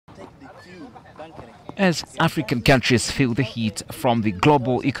As African countries feel the heat from the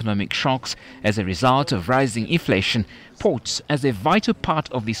global economic shocks as a result of rising inflation, ports, as a vital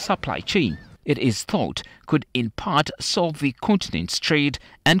part of the supply chain, it is thought could in part solve the continent's trade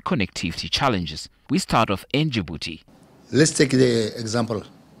and connectivity challenges. We start off in Djibouti. Let's take the example,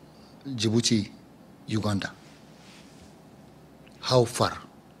 Djibouti, Uganda. How far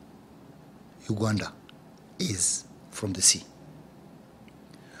Uganda is from the sea.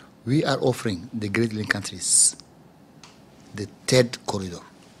 We are offering the Great Lakes countries the third corridor.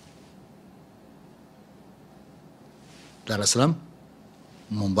 Dar es Salaam,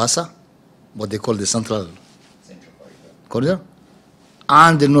 Mombasa, what they call the Central Corridor,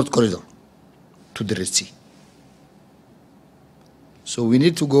 and the North Corridor to the Red Sea. So we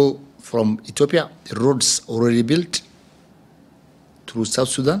need to go from Ethiopia, the roads already built, through South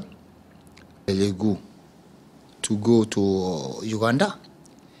Sudan, to go to Uganda,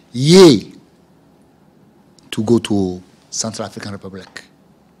 to go to Central African Republic.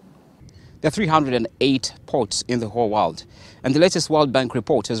 There are 308 ports in the whole world, and the latest World Bank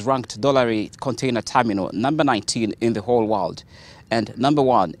report has ranked Dolari Container Terminal number 19 in the whole world and number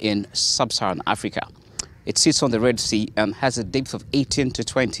 1 in Sub-Saharan Africa. It sits on the Red Sea and has a depth of 18 to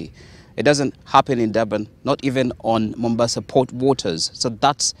 20. It doesn't happen in Durban, not even on Mombasa port waters, so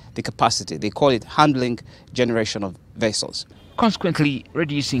that's the capacity. They call it handling generation of vessels. Consequently,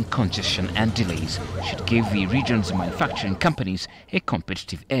 reducing congestion and delays should give the region's manufacturing companies a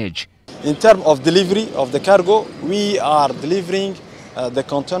competitive edge. In terms of delivery of the cargo, we are delivering the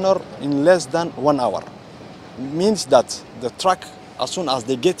container in less than 1 hour. It means that the truck, as soon as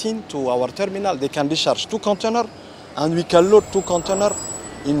they get into our terminal, they can discharge 2 containers and we can load 2 containers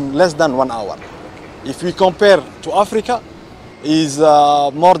in less than 1 hour. If we compare to Africa, is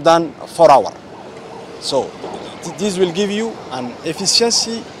more than 4 hours. So this will give you an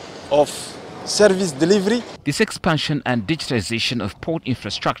efficiency of service delivery. This expansion and digitization of port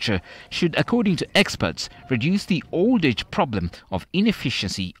infrastructure should, according to experts, reduce the old age problem of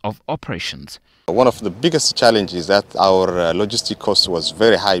inefficiency of operations. One of the biggest challenges is that our logistic cost was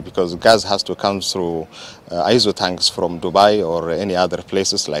very high because gas has to come through ISO tanks from Dubai or any other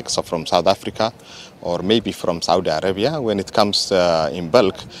places like from South Africa or maybe from Saudi Arabia. When it comes in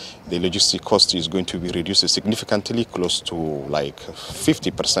bulk, the logistic cost is going to be reduced significantly, close to like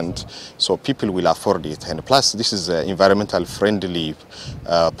 50%, so people will afford it. And plus, this is an environmental friendly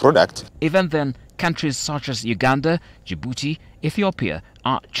product. Even then, countries such as Uganda, Djibouti, Ethiopia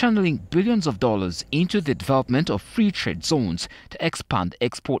are channeling billions of dollars into the development of free trade zones to expand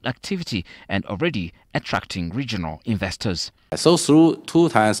export activity and already attracting regional investors. So through 2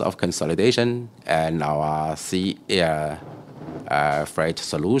 times of consolidation and our sea-air freight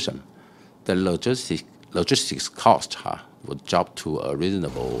solution, the logistics cost would drop to a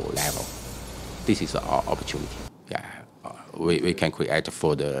reasonable level. This is our opportunity. We can create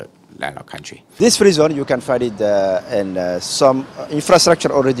for the landlocked country. This free zone, you can find it in some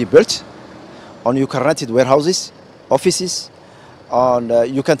infrastructure already built, and you can rent it warehouses, offices,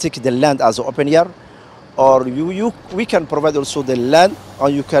 and you can take the land as open air, or we can provide also the land,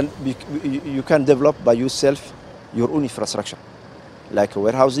 and you can develop by yourself your own infrastructure, like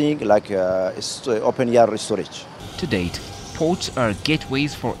warehousing, like open air storage. To date, ports are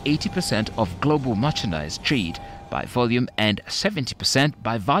gateways for 80% of global merchandise trade by volume and 70%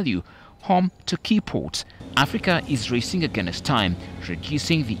 by value. Home to key ports, Africa is racing against time,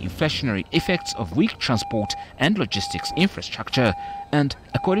 reducing the inflationary effects of weak transport and logistics infrastructure. And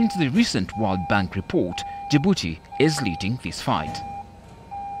according to the recent World Bank report, Djibouti is leading this fight.